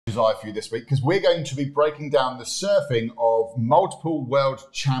eye for you this week because we're going to be breaking down the surfing of multiple world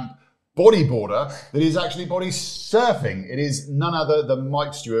champ bodyboarder that is actually body surfing. It is none other than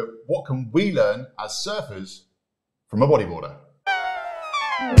Mike Stewart. What can we learn as surfers from a bodyboarder?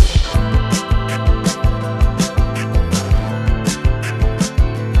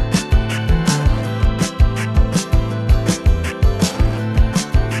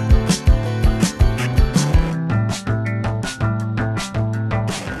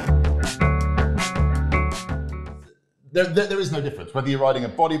 There is no difference, whether you're riding a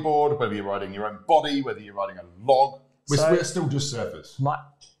bodyboard, whether you're riding your own body, whether you're riding a log, we're still just surfers.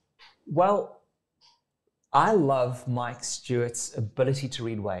 I love Mike Stewart's ability to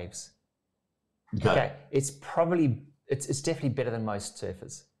read waves. Okay. It's definitely better than most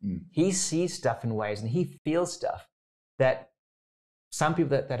surfers. He sees stuff in waves and he feels stuff that some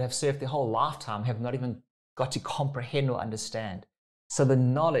people that have surfed their whole lifetime have not even got to comprehend or understand. So the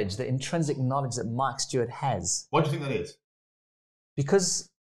knowledge, the intrinsic knowledge that Mike Stewart has. Why do you think that is? Because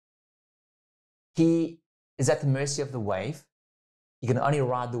he is at the mercy of the wave. He can only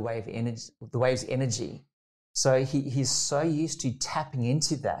ride the wave's energy. So he's so used to tapping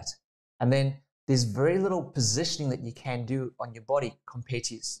into that. And then there's very little positioning that you can do on your body compared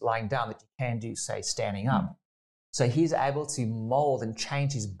to lying down that you can do, say, standing up. So he's able to mold and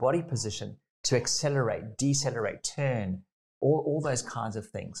change his body position to accelerate, decelerate, turn, all those kinds of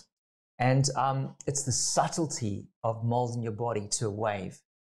things. And it's the subtlety of molding your body to a wave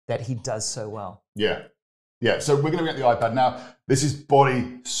that he does so well. Yeah. So we're going to get the iPad now. This is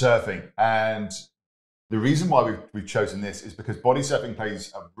body surfing. And the reason why we've chosen this is because body surfing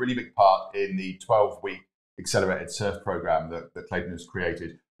plays a really big part in the 12-week accelerated surf program that Clayton has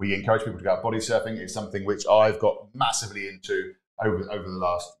created. We encourage people to go out body surfing. It's something which I've got massively into over the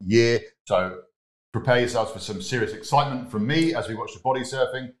last year. So prepare yourselves for some serious excitement from me as we watch the body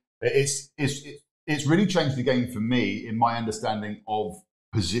surfing. It's really changed the game for me in my understanding of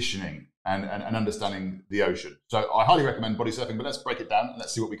positioning and understanding the ocean. So I highly recommend body surfing, but let's break it down and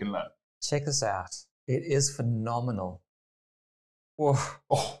let's see what we can learn. Check this out. It is phenomenal. Oh.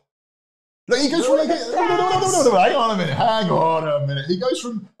 Look, he goes from like, hang on a minute. He goes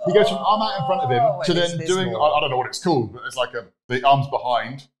from arm out in front of him to then doing, I don't know what it's called, but it's like the arms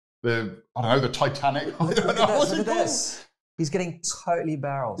behind. The Titanic. I don't know what's it called. He's getting totally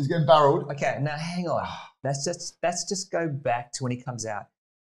barreled. He's getting barreled. Okay, now hang on. Let's just go back to when he comes out.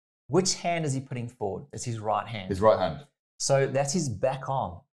 Which hand is he putting forward? It's his right hand. His right hand. So that's his back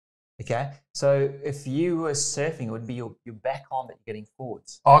arm. Okay, so if you were surfing, it would be your back arm that you're getting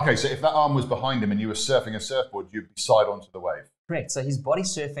forwards. Oh, okay, so if that arm was behind him and you were surfing a surfboard, you'd be side onto the wave. Correct. So he's body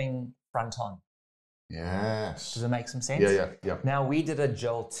surfing front on. Yes. Does it make some sense? Yeah. Now, we did a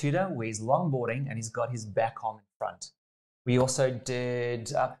Joel Tudor where he's longboarding and he's got his back arm in front. We also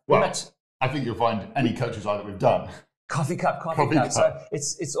did... I think you'll find any coach's eye that we've done. Coffee cup. So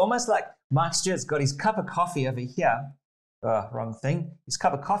it's almost like Mike Stewart's got his cup of coffee over here. Wrong thing. His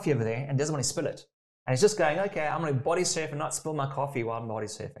cup of coffee over there and doesn't want to spill it. And he's just going, okay, I'm going to body surf and not spill my coffee while I'm body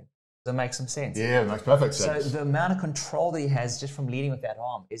surfing. Does that make some sense? Yeah, it makes perfect sense. So the amount of control that he has just from leading with that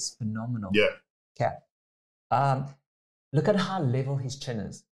arm is phenomenal. Yeah. Okay. Look at how level his chin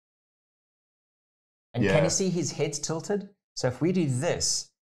is. And can you see his head's tilted? So if we do this,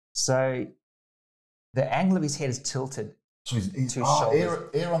 so the angle of his head is tilted so to his shoulders.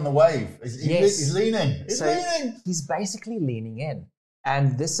 Ear on the wave. He's leaning. He's leaning. He's basically leaning in.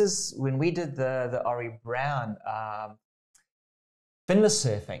 And this is when we did the Ori Brown finless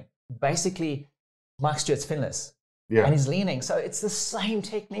surfing. Basically, Mike Stewart's finless. Yeah. And he's leaning. So it's the same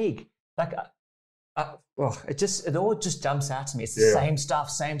technique. Like, it all just jumps out to me. It's the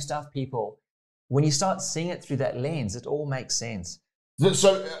same stuff, people. When you start seeing it through that lens, it all makes sense.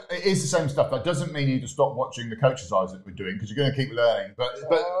 So it is the same stuff. That doesn't mean you need to stop watching the coach's eyes that we're doing because you're going to keep learning. But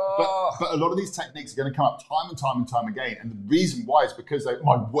a lot of these techniques are going to come up time and time again. And the reason why is because,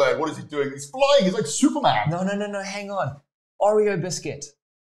 my word, what is he doing? He's flying. He's like Superman. No. Hang on. Oreo biscuit.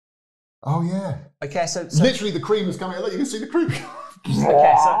 Oh, yeah. Okay, so literally the cream is coming. Look, you can see the cream.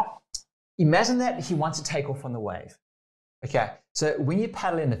 Okay, so imagine that he wants to take off on the wave. Okay, so when you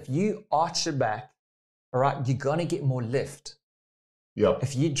paddle in, if you arch your back, all right, you're going to get more lift. Yeah.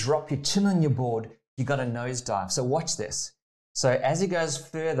 If you drop your chin on your board, you got a nosedive. So watch this. So as he goes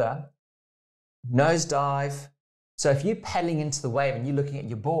further, nosedive. So if you're paddling into the wave and you're looking at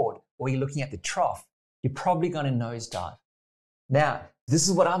your board or you're looking at the trough, you're probably going to nosedive. Now, this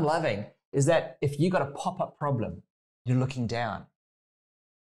is what I'm loving, is that if you got a pop-up problem, you're looking down.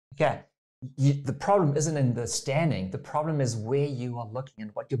 Okay. The problem isn't in the standing. The problem is where you are looking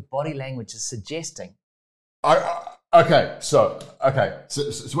and what your body language is suggesting. Okay, so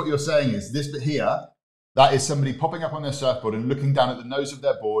what you're saying is this bit here, that is somebody popping up on their surfboard and looking down at the nose of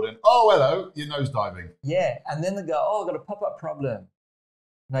their board and, oh, hello, you're nose diving. Yeah, and then they go, oh, I've got a pop-up problem.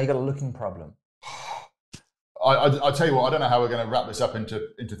 No, you got a looking problem. I'll tell you what, I don't know how we're going to wrap this up into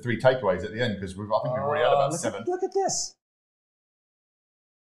 3 takeaways at the end, because I think we've already had about 7. Look at this.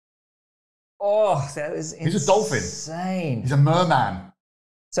 Oh, that is insane. He's a dolphin. He's a merman.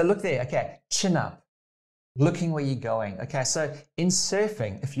 So look there, okay, chin up, looking where you're going. Okay, so in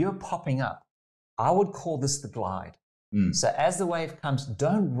surfing, if you're popping up, I would call this the glide. So as the wave comes,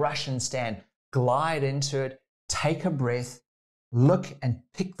 don't rush and stand. Glide into it, take a breath, look and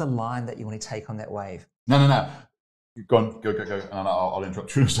pick the line that you want to take on that wave. No. Go on, go. And I'll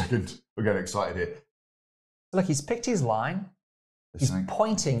interrupt you in a second. We're getting excited here. Look, he's picked his line. He's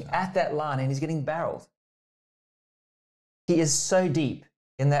pointing at that line and he's getting barreled. He is so deep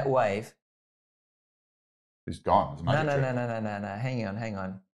in that wave. He's gone. No. Hang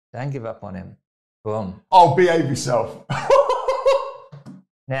on. Don't give up on him. Boom. Oh, behave yourself.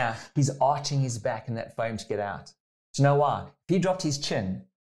 Now, he's arching his back in that foam to get out. Do you know why? If he dropped his chin,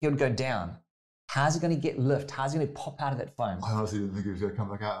 he would go down. How's he going to get lift? How's he going to pop out of that foam? I honestly didn't think he was going to come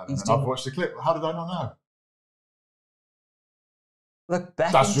back out. And I've watched the clip. How did I not know? Look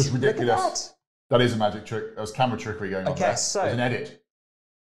back. That's just ridiculous. That is a magic trick. There was camera trickery going on there. So there's an edit.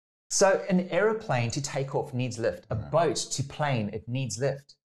 So an aeroplane to take off needs lift. A boat to plane, it needs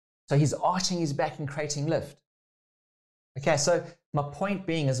lift. So he's arching his back and creating lift. Okay, so my point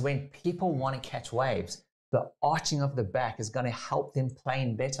being is when people want to catch waves, the arching of the back is going to help them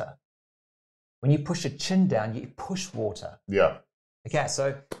plane better. When you push your chin down, you push water. Yeah. Okay,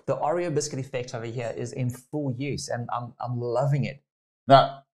 so the Oreo biscuit effect over here is in full use, and I'm loving it.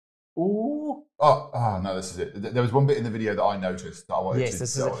 Now, no, this is it. There was one bit in the video that I noticed that I wanted to Yes,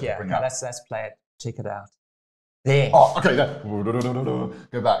 this is it here. bring up. Let's play it. Check it out. There. Oh, okay. There.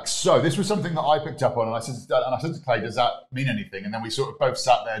 Go back. So this was something that I picked up on, and I said to Clay, "Does that mean anything?" And then we sort of both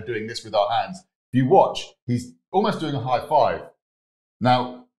sat there doing this with our hands. If you watch, he's almost doing a high five.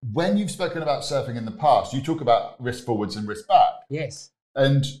 Now, when you've spoken about surfing in the past, you talk about wrist forwards and wrist back. Yes.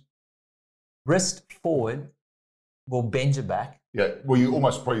 And wrist forward will bend your back. Yeah. Well, you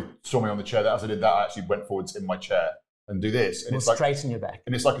almost probably saw me on the chair. That as I did that, I actually went forwards in my chair and do this, and it's like straighten your back.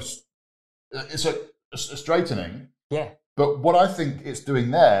 And it's like a straightening. Yeah. But what I think it's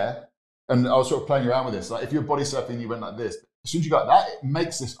doing there, and I was sort of playing around with this, like if you're body surfing and you went like this, as soon as you got that, it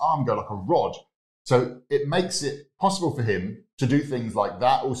makes this arm go like a rod. So it makes it possible for him to do things like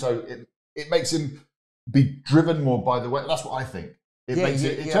that. Also, it makes him be driven more by the way. That's what I think.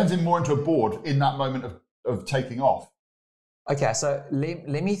 It turns him more into a board in that moment of taking off. Okay, so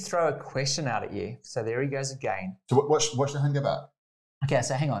let me throw a question out at you. So there he goes again. So watch the hand go back. Okay,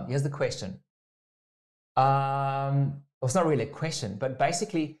 so hang on. Here's the question. Well, it's not really a question, but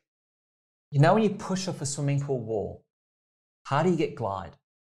basically, you know when you push off a swimming pool wall, how do you get glide?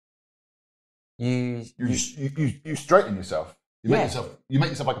 You straighten yourself. You make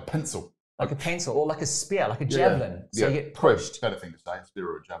yourself like a pencil. Like a pencil or like a spear, like a javelin. So you get pushed. Better thing to say, spear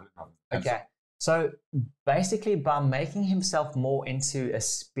or a javelin. Okay. So basically by making himself more into a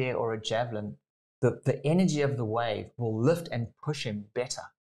spear or a javelin, the energy of the wave will lift and push him better.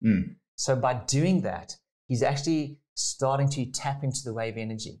 So by doing that, he's actually starting to tap into the wave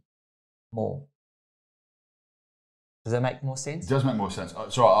energy more. Does that make more sense? It does make more sense.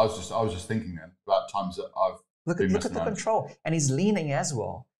 Sorry, I was just thinking then about times that I've look at the control, and he's leaning as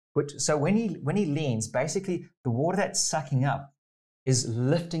well. So when he leans, basically the water that's sucking up is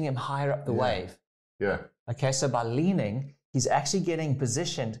lifting him higher up the wave. Yeah. Okay, so by leaning, he's actually getting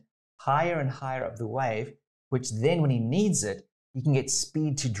positioned higher and higher up the wave, which then when he needs it, he can get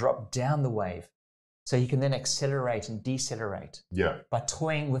speed to drop down the wave. So he can then accelerate and decelerate. Yeah. By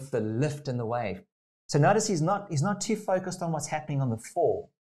toying with the lift in the wave. So notice he's not too focused on what's happening on the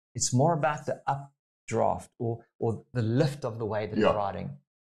fall. It's more about the updraft or the lift of the wave that he's riding.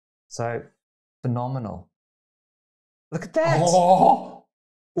 So phenomenal. Look at that. Oh,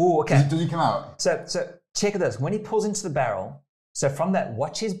 okay. Does he come out? So check this. When he pulls into the barrel, so from that,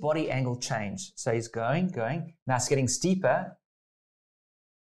 watch his body angle change. So he's going. Now it's getting steeper.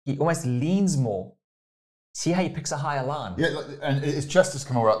 He almost leans more. See how he picks a higher line? Yeah, and his chest has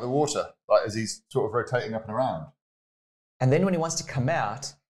come all out of the water, like as he's sort of rotating up and around. And then when he wants to come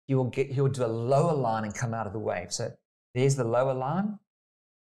out, he will do a lower line and come out of the wave. So there's the lower line,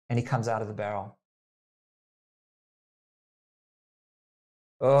 and he comes out of the barrel.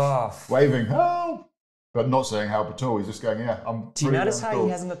 Oh, waving help, but not saying help at all. He's just going, yeah. Do you notice how he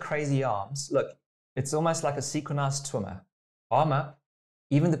hasn't got crazy arms? Look, it's almost like a synchronized swimmer. Arm up.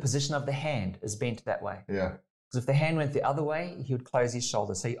 Even the position of the hand is bent that way. Yeah. Because if the hand went the other way, he would close his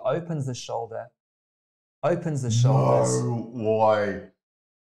shoulder. So he opens the shoulder, opens the shoulders. No way.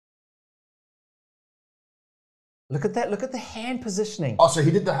 Look at that. Look at the hand positioning. Oh, so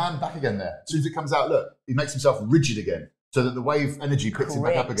he did the hand back again there. As soon as it comes out, look, he makes himself rigid again so that the wave energy picks him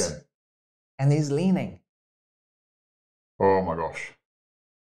back up again. And he's leaning. Oh my gosh.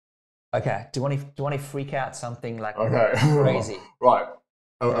 Okay. Do you want to freak out something like crazy? Right.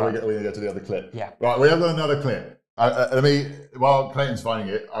 Right. We're going to go to the other clip. Yeah. Right. We have another clip. While Clayton's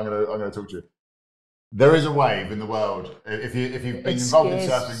finding it, I'm going to talk to you. There is a wave in the world. If you've been involved in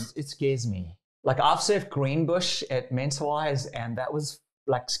surfing, it scares me. Like I've surfed Greenbush at Mentawais, and that was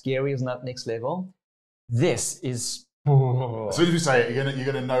like scary, isn't that next level? This is. As soon as we say it, you're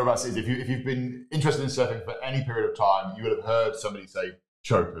gonna know about it. If you've been interested in surfing for any period of time, you would have heard somebody say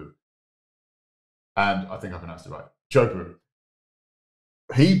Chopu, and I think I pronounced it right. Chopu.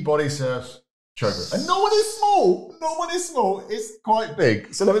 He body surfs Chopu, and no one is small. No one is small. It's quite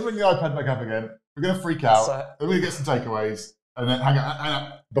big. So let me bring the iPad back up again. We're gonna freak out. We're gonna get some takeaways, and then hang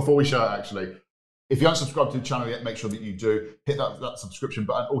on. Before we show it, actually. If you haven't subscribed to the channel yet, make sure that you do. Hit that subscription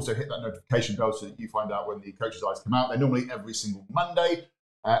button. Also hit that notification bell so that you find out when the Coach's Eyes come out. They're normally every single Monday.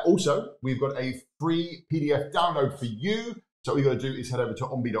 Also, we've got a free PDF download for you. So all you got to do is head over to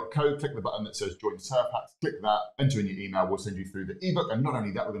OMBE.co, click the button that says Join Surf Hacks, click that, enter in your email. We'll send you through the ebook. And not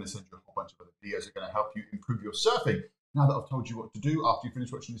only that, we're going to send you a whole bunch of other videos that are going to help you improve your surfing. Now that I've told you what to do after you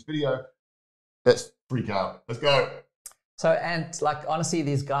finish watching this video, let's freak out. Let's go. So, and like, honestly,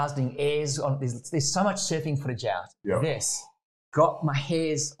 these guys doing airs, there's so much surfing footage out. Yeah. This got my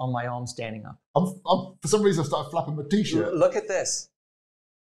hairs on my arm standing up. For some reason, I started flapping my t-shirt. Look at this.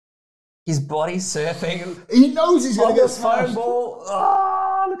 His body surfing. He knows he's going to get foam ball.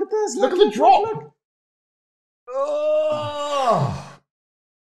 Oh, look at this. Look at the drop. Look. Oh.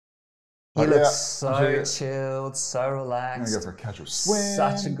 He looks so chilled, so relaxed. I'm going to go for a casual swim.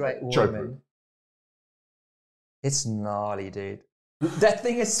 Such a great woman. It's gnarly, dude. That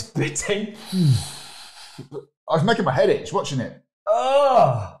thing is spitting. I was making my head itch watching it.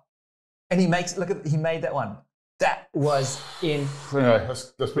 Oh! And he made that one. That was Anyway,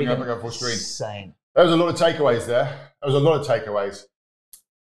 let's bring it up again full screen. Insane. There was a lot of takeaways there. I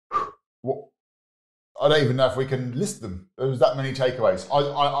don't even know if we can list them. There was that many takeaways.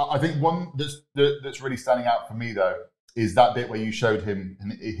 I think one that's really standing out for me, though, is that bit where you showed him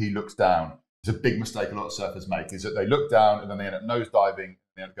and he looks down. It's a big mistake a lot of surfers make, is that they look down and then they end up nose diving and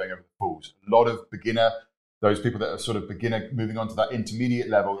they end up going over the pools. A lot of those people that are sort of beginner moving on to that intermediate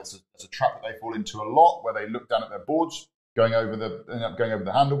level, that's a trap that they fall into a lot, where they look down at their boards, end up going over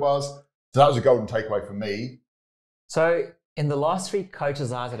the handlebars. So that was a golden takeaway for me. So in the last 3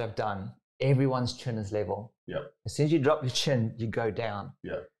 Coach's Eyes that I've done, everyone's chin is level. Yeah. As soon as you drop your chin, you go down.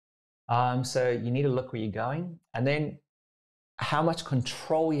 Yeah. So you need to look where you're going, and then how much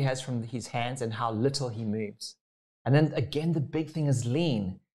control he has from his hands and how little he moves. And then again, the big thing is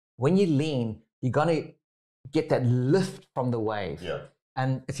lean. When you lean, you're going to get that lift from the wave. Yeah.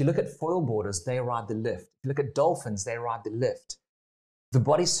 And if you look at foil boarders, they ride the lift. If you look at dolphins, they ride the lift. The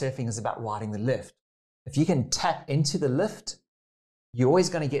body surfing is about riding the lift. If you can tap into the lift, you're always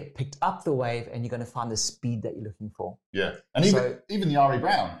going to get picked up the wave and you're going to find the speed that you're looking for. Yeah. And even the R.E.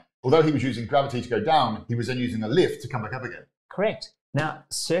 Brown, although he was using gravity to go down, he was then using a lift to come back up again. Correct. Now,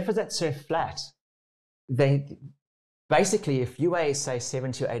 surfers that surf flat, they basically, if you weigh, say,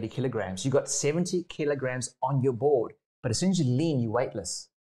 70 or 80 kilograms, you've got 70 kilograms on your board. But as soon as you lean, you're weightless.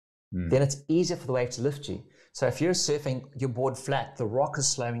 Then it's easier for the wave to lift you. So if you're surfing your board flat, the rock is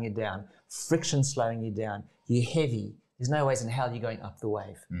slowing you down, friction slowing you down, you're heavy. There's no ways in hell you're going up the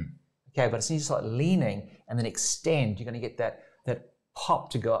wave. Okay, but as soon as you start leaning and then extend, you're going to get that pop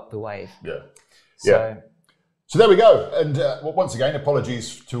to go up the wave. Yeah. So there we go. And once again,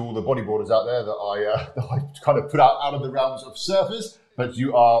 apologies to all the bodyboarders out there that I kind of put out of the realms of surfers, but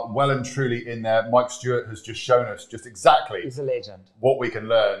you are well and truly in there. Mike Stewart has just shown us just exactly He's a legend. What we can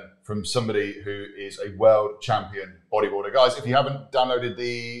learn from somebody who is a world champion bodyboarder. Guys, if you haven't downloaded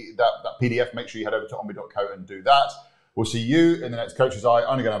that PDF, make sure you head over to OMBE.co and do that. We'll see you in the next Coach's Eye.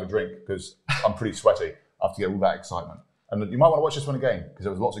 I'm only going to have a drink because I'm pretty sweaty after get all that excitement. And you might want to watch this one again because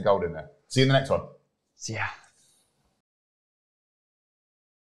there was lots of gold in there. See you in the next one. See ya.